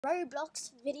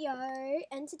Roblox video,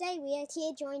 and today we are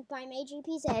here joined by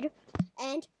MayGPZ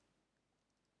and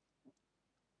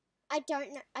I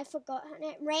don't know, I forgot her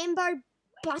name. Rainbow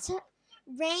Butterfly.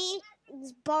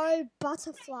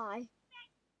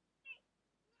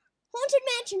 Haunted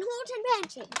Mansion.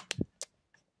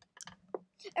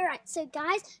 Alright, so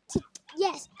guys,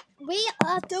 yes, we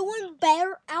are doing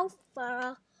Bear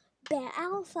Alpha.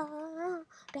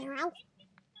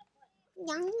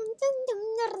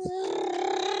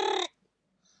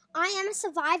 I am a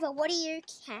survivor. What are you,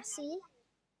 Cassie?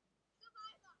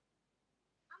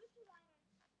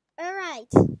 Alright.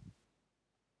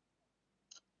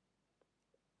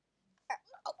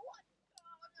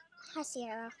 Hi,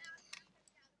 Sierra.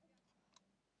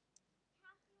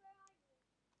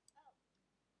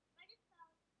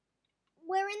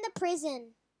 We're in the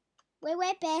prison. We're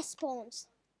where bear spawns.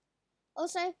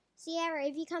 Also, Sierra,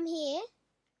 if you come here,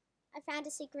 I found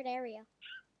a secret area.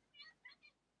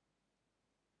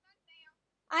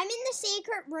 I'm in the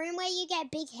secret room where you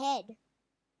get big head.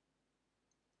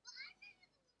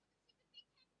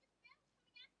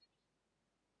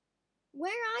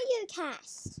 Where are you,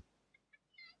 Cass?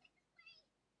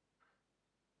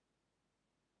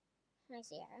 Hi,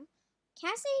 Sierra.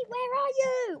 Cassie, where are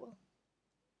you?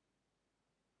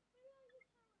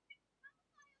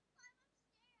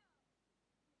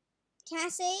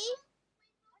 Cassie?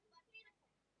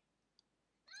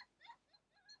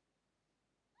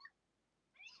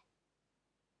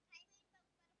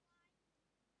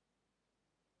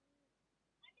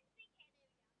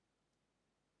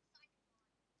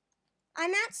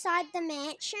 I'm outside the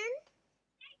mansion.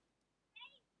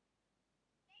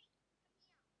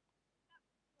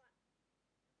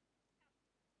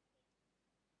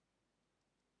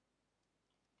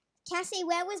 Cassie,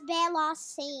 where was Bear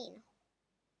last seen?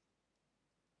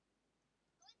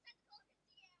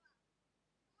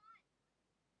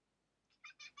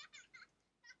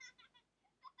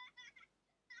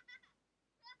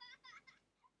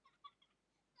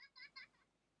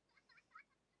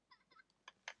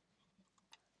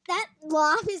 That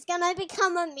laugh is gonna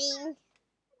become a meme.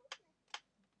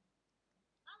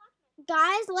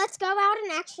 Guys, let's go out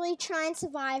and actually try and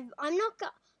survive.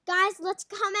 Guys, let's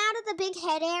come out of the big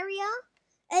head area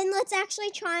and let's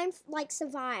actually try and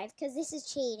survive, because this is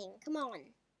cheating. Come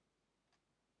on.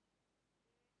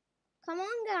 Come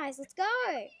on, guys, let's go.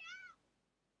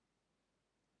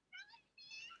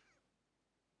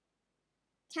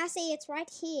 Cassie, it's right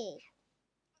here.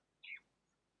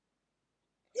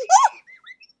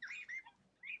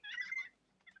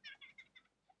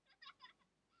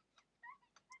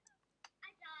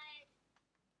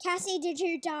 Cassie, did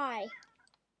you die?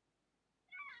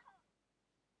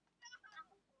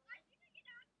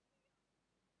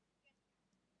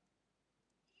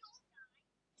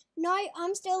 No,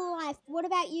 I'm still alive. What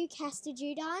about you, Cass? Did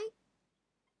you die?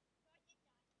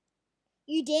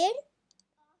 You did?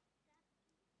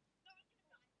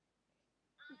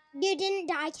 You didn't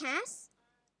die, Cass?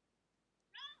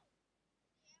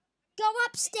 Go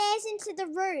upstairs into the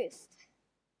roof.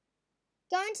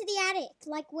 Go into the attic.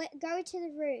 Go to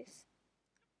the roof.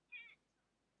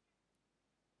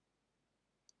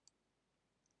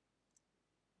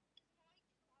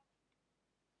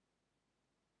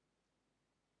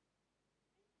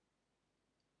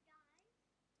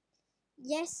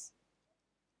 Yes.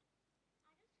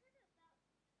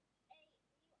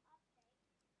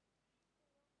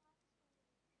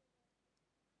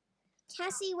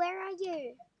 Cassie, where are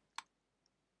you?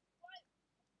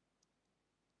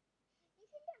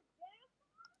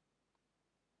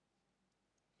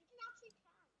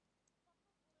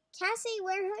 Cassie,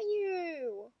 where are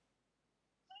you?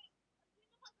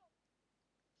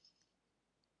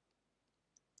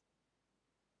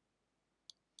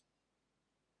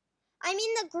 I'm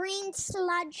in the green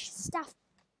sludge stuff.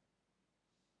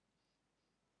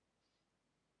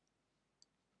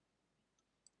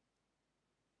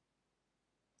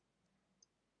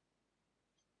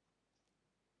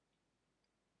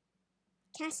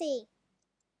 Cassie.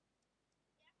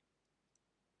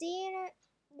 Do you know,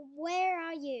 where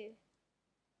are you?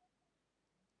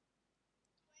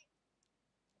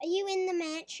 Are you in the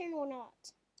mansion or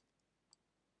not?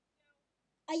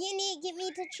 Are you near? Get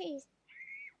me the cheese.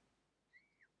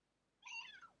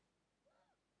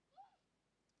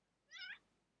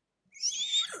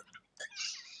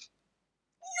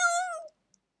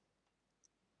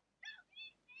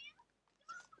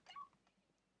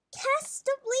 Cass,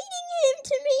 stop leading him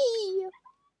to me!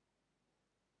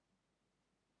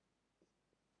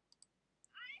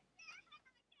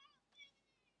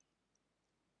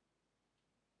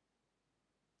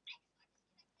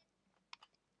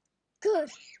 Good.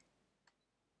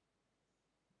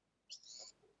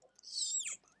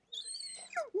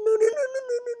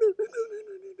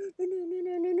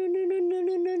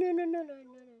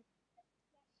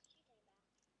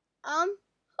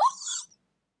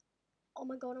 Oh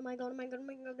my god, oh my god, oh my god, oh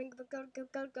my god, oh my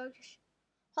god, go.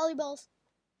 Holy balls.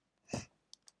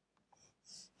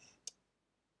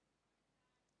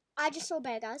 I just saw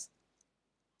bear, guys.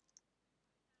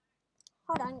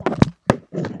 Hold on, guys.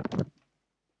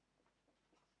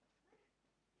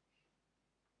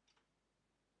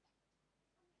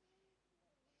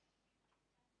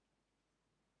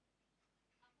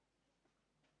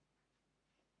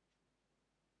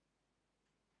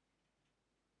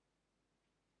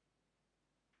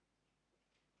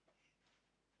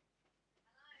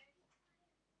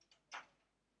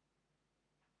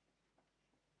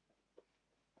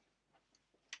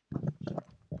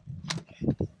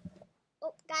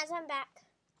 Oh, guys, I'm back.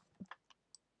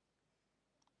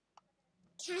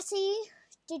 Cassie,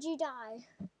 did you die?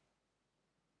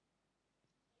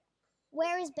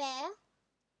 Where is Bear?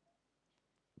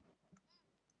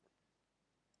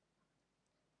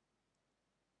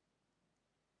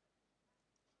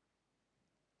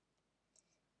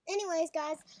 Anyways,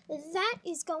 guys, that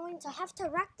is going to have to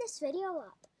wrap this video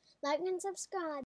up. Like and subscribe.